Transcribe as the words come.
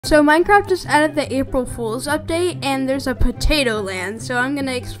So Minecraft just added the April Fool's update, and there's a potato land, so I'm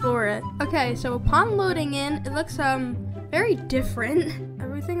gonna explore it. Okay, so upon loading in, it looks very different.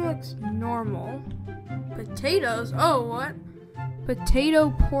 Everything looks normal. Potatoes, oh what?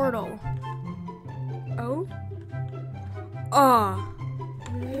 Potato portal. Oh?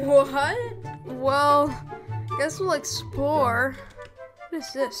 What? Well, guess we'll explore. What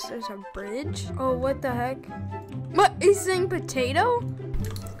is this? There's a bridge? Oh, what the heck? What? He's saying potato?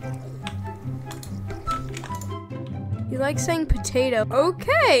 You like saying potato?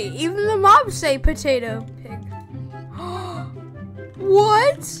 Okay, even the mobs say potato. Pig.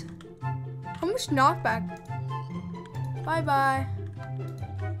 What? How much knockback? Bye-bye.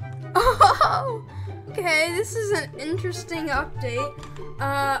 Oh, okay, this is an interesting update.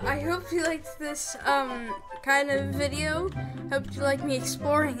 I hope you liked this kind of video. Hope you like me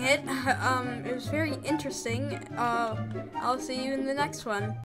exploring it. It was very interesting. I'll see you in the next one.